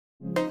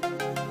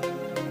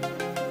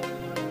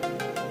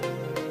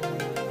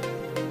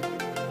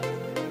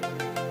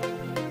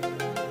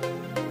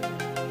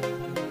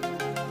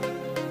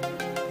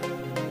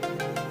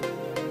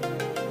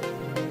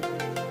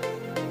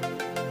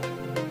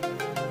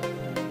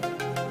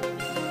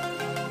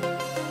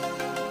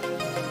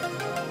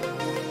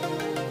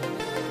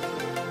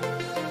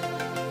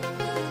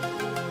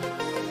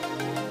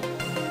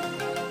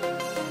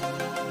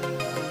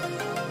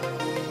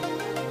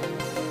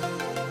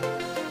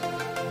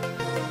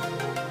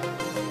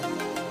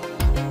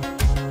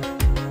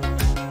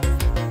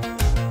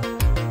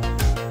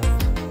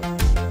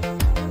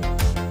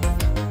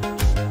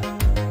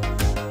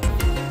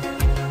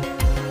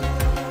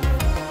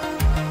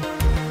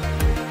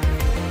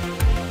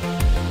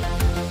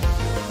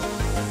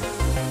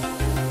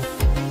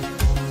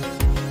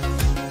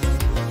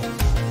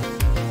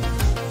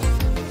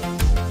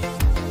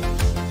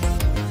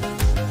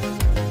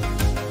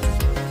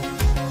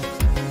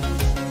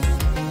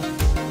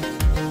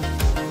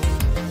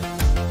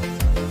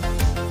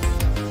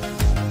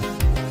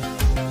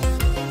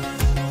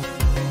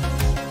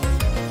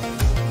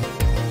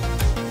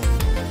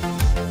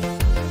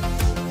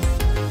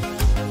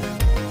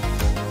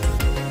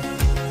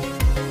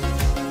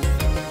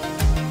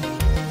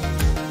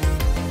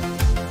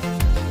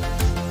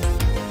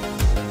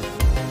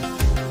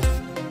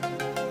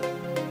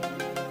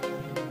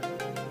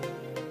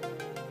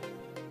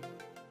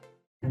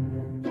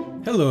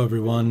Hello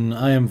everyone,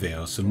 I am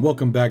VAOS and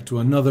welcome back to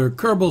another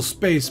Kerbal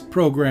Space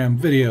Program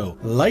video.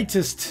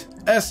 Lightest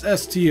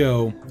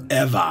SSTO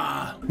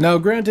ever. Now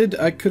granted,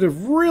 I could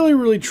have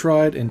really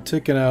tried and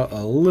taken out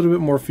a little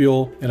bit more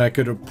fuel, and I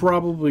could have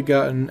probably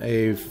gotten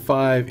a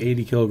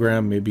 580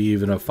 kilogram, maybe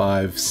even a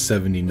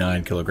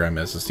 579 kilogram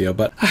SSTO,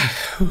 but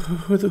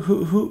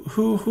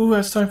who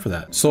has time for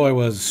that? So I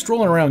was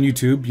strolling around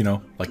YouTube, you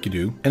know, like you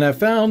do, and I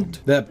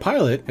found that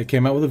Pilot had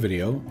came out with a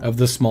video of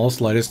the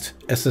smallest, lightest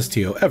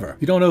SSTO ever.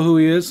 If you don't know who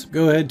he is,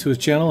 go ahead to his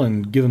channel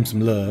and give him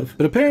some love.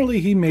 But apparently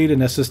he made an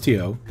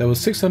SSTO that was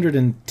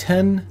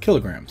 610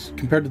 kilograms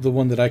compared to the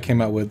one that I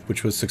came out with,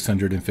 which was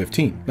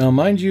 615. Now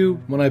mind you,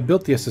 when I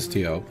built the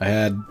SSTO, I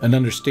had an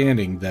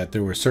understanding that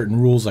there were certain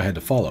rules I had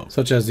to follow,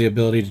 such as the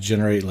ability to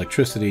generate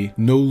electricity,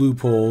 no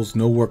loopholes,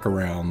 no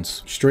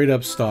workarounds, straight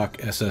up stock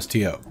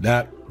SSTO.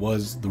 That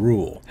was the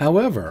rule.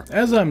 However,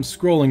 as I'm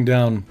scrolling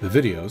down the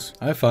videos,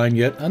 I find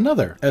yet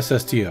another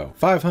SSTO,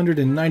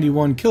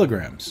 591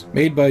 kilograms,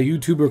 made by a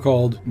YouTuber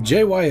called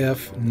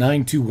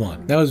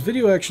JYF921. Now his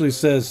video actually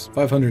says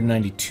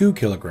 592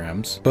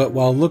 kilograms, but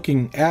while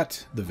looking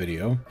at the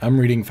video, I'm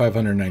reading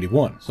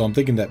 591. So I'm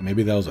thinking that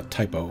maybe that was a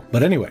typo.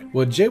 But anyway,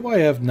 what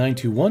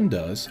JYF921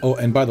 does, oh,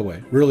 and by the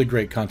way, really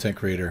great content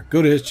creator.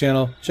 Go to his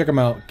channel, check him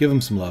out, give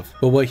him some love.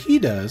 But what he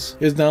does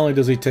is not only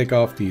does he take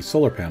off the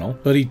solar panel,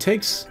 but he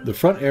takes the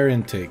front air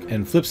intake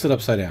and flips it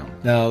upside down.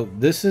 Now,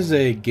 this is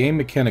a game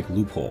mechanic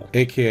loophole,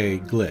 aka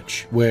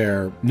glitch,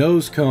 where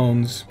nose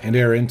cones and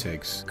air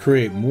intakes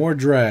create more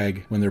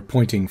drag when they're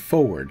pointing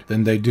forward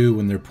than they do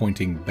when they're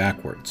pointing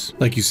backwards.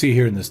 Like you see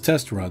here in this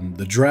test run,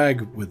 the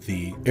drag with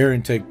the air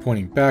intake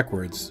pointing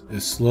backwards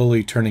is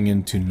slowly turning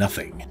into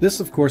nothing. This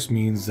of course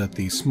means that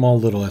the small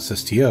little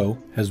SSTO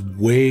has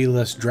way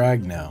less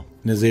drag now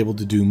and is able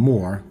to do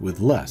more with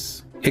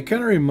less. It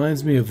kind of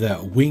reminds me of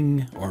that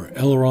wing or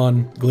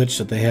aileron glitch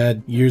that they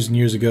had years and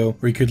years ago,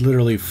 where you could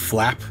literally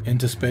flap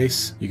into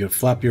space. You could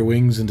flap your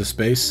wings into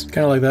space,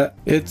 kind of like that.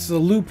 It's a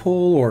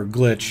loophole or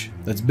glitch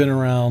that's been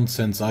around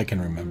since I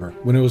can remember.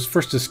 When it was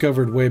first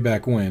discovered way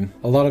back when,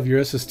 a lot of your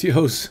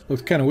SSTOs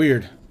looked kind of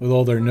weird with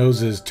all their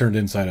noses turned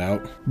inside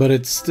out, but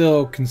it's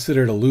still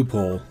considered a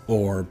loophole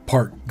or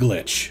part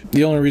glitch.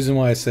 The only reason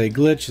why I say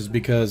glitch is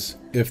because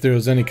if there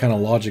was any kind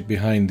of logic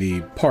behind the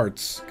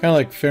parts, kind of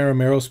like Ferrum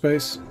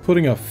Aerospace,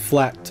 putting a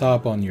flat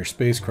top on your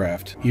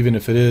spacecraft, even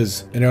if it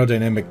is an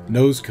aerodynamic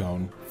nose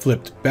cone,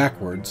 flipped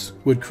backwards,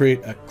 would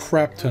create a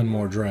crap ton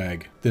more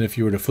drag than if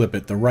you were to flip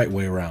it the right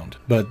way around.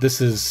 But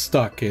this is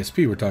stock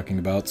KSP we're talking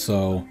about,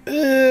 so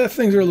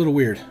things are a little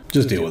weird.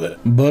 Just deal with it.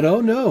 But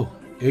oh no,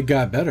 it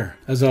got better.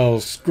 As I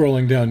was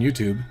scrolling down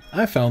YouTube,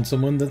 I found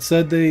someone that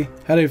said they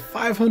had a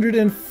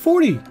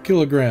 540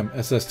 kilogram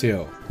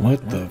SSTO.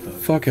 What the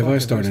fuck have I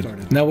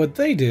started? Now what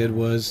they did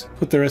was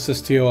put their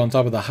SSTO on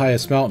top of the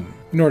highest mountain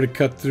in order to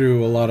cut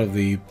through a lot of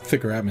the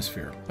thicker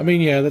atmosphere. I mean,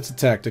 yeah, that's a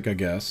tactic, I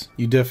guess.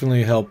 You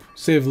definitely help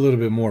save a little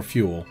bit more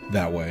fuel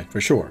that way, for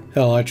sure.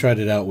 Hell, I tried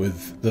it out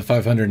with the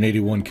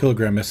 581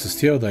 kilogram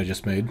SSTO that I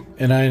just made,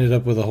 and I ended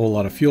up with a whole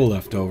lot of fuel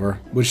left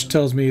over, which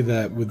tells me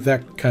that with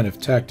that kind of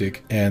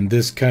tactic and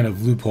this kind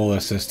of loophole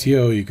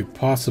SSTO, you could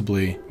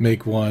possibly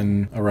make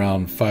one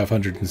around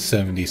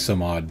 570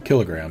 some odd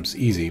kilograms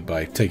easy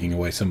by taking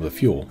away some of the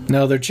fuel.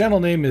 Now, their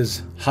channel name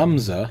is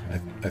Hamza,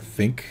 I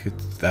think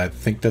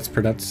that's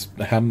pronounced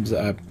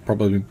Hamza.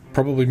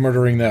 Probably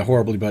murdering that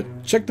horribly, but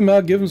check them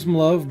out, give them some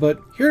love.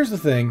 But here's the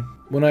thing,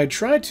 when I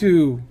tried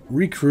to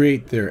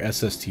recreate their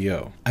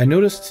SSTO, I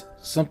noticed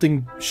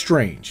something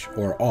strange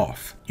or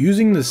off.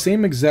 Using the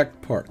same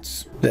exact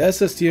parts, the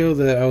SSTO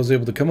that I was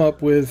able to come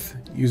up with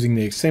using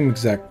the same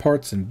exact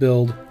parts and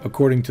build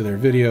according to their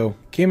video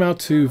came out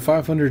to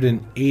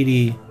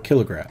 580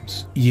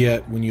 kilograms.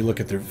 Yet when you look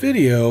at their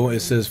video, it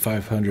says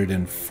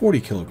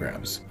 540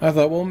 kilograms. I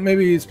thought, well,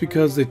 maybe it's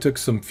because they took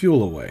some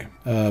fuel away.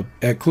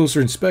 At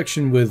closer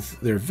inspection with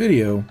their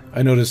video,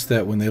 I noticed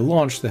that when they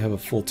launch, they have a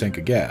full tank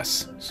of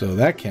gas. So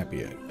that can't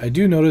be it. I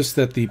do notice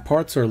that the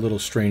parts are a little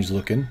strange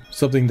looking,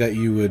 something that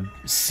you would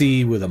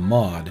see with a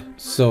mod.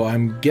 So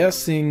I'm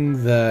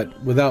guessing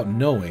that without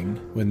knowing,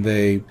 when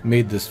they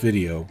made this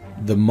video,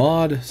 the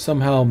mod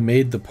somehow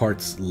made the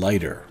parts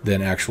lighter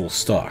than actual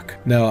stock.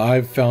 Now,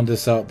 I've found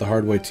this out the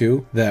hard way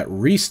too, that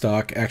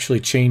restock actually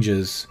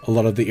changes a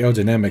lot of the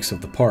aerodynamics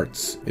of the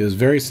parts. It was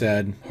very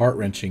sad,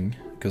 heart-wrenching,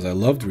 because I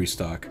loved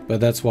restock, but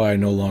that's why I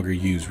no longer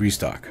use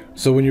restock.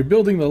 So when you're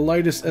building the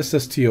lightest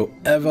SSTO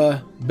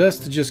ever,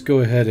 best to just go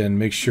ahead and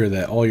make sure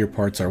that all your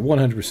parts are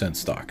 100%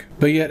 stock.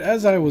 But yet,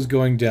 as I was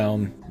going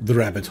down the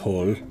rabbit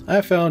hole,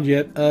 I found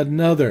yet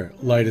another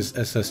lightest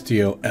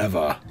SSTO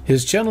ever.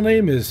 His channel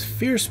name is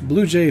Fierce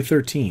Blue Jay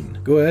 13.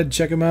 Go ahead,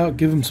 check him out,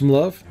 give him some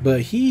love.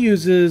 But he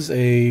uses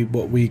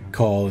what we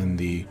call in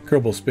the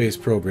Kerbal Space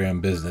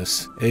Program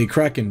business, a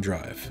Kraken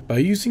drive. By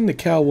using the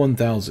Cal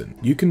 1000,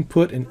 you can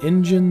put an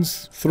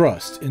engine's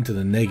thrust into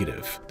the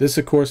negative. This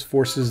of course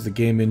forces the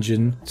game engine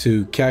engine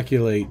to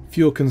calculate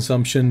fuel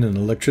consumption and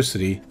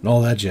electricity and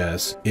all that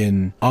jazz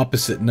in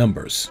opposite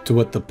numbers to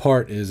what the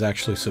part is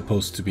actually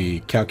supposed to be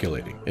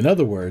calculating. In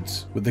other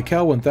words, with the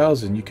Cal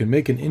 1000, you can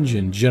make an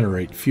engine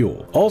generate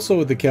fuel. Also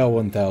with the Cal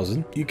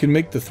 1000, you can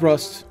make the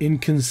thrust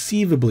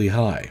inconceivably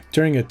high,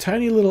 turning a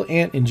tiny little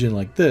ant engine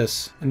like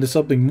this into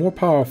something more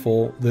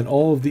powerful than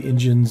all of the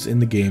engines in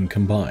the game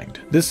combined.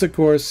 This, of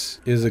course,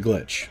 is a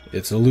glitch.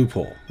 It's a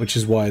loophole, which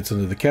is why it's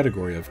under the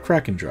category of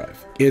Kraken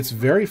drive. It's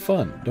very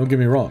fun, don't get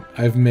me wrong.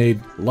 I've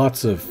made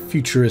lots of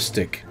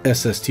futuristic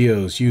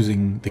SSTOs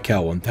using the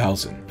Cal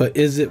 1000, but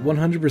is it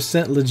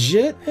 100%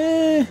 legit?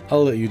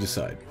 I'll let you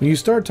decide. When you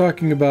start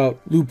talking about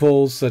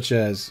loopholes such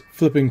as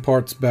flipping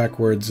parts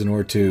backwards in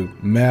order to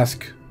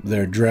mask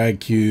their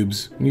drag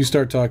cubes, when you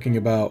start talking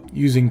about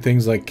using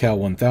things like Cal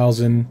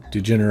 1000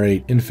 to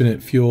generate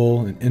infinite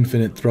fuel and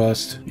infinite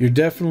thrust, you're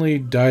definitely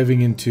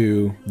diving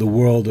into the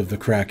world of the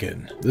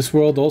Kraken. This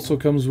world also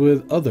comes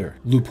with other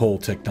loophole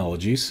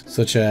technologies,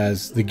 such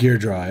as the gear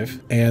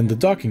drive and the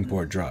docking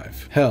port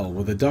drive. Hell,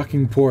 with a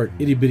docking port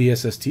itty bitty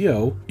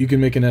SSTO, you can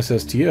make an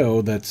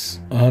SSTO that's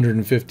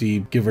 150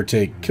 give or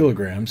take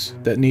kilograms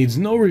that needs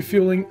no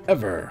refueling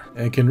ever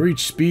and can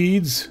reach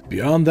speeds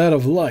beyond that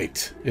of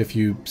light if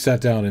you sat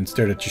down and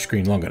stared at your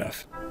screen long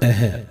enough.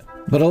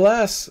 But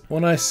alas,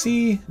 when I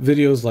see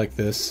videos like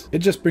this, it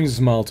just brings a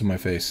smile to my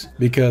face,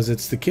 because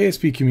it's the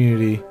KSP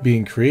community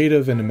being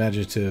creative and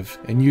imaginative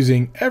and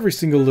using every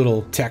single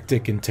little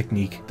tactic and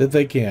technique that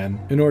they can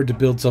in order to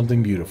build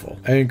something beautiful.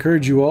 I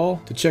encourage you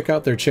all to check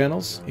out their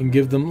channels and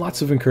give them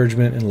lots of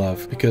encouragement and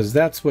love, because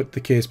that's what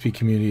the KSP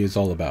community is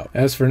all about.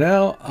 As for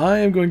now, I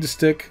am going to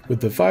stick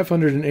with the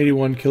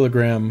 581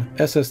 kilogram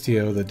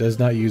SSTO that does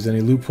not use any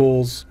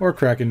loopholes or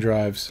Kraken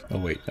drives. Oh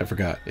wait, I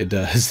forgot. It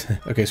does.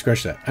 Okay,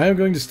 scratch that. I am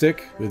going to stick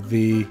with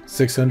the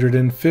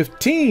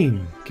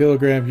 615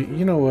 kilogram.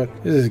 You know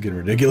what? This is getting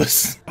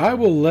ridiculous. I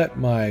will let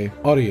my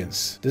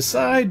audience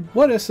decide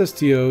what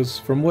SSTOs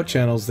from what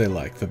channels they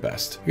like the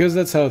best, because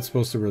that's how it's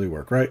supposed to really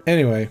work, right?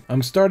 Anyway,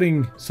 I'm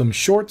starting some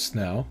shorts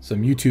now,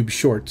 some YouTube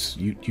shorts.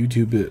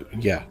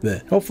 Yeah.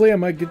 Bleh. Hopefully I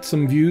might get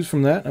some views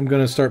from that. I'm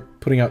going to start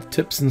putting out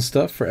tips and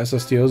stuff for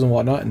SSTOs and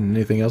whatnot, and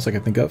anything else I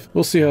can think of.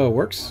 We'll see how it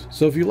works.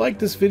 So if you liked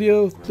this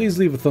video, please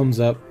leave a thumbs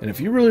up. And if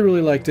you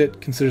really liked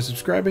it, consider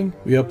subscribing.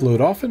 We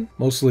upload often,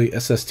 mostly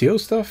SSTO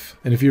stuff.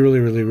 And if you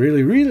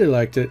really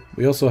liked it,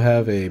 we also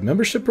have a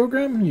membership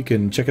program. You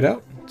can check it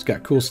out. It's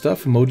got cool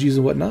stuff, emojis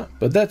and whatnot.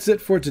 But that's it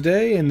for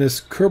today in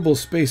this Kerbal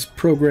Space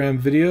Program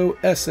video,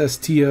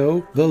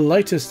 SSTO, the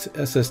lightest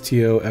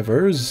SSTO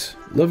evers.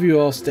 Love you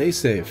all, stay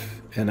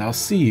safe, and I'll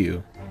see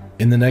you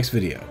in the next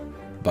video.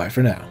 Bye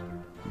for now.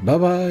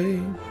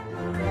 Bye-bye.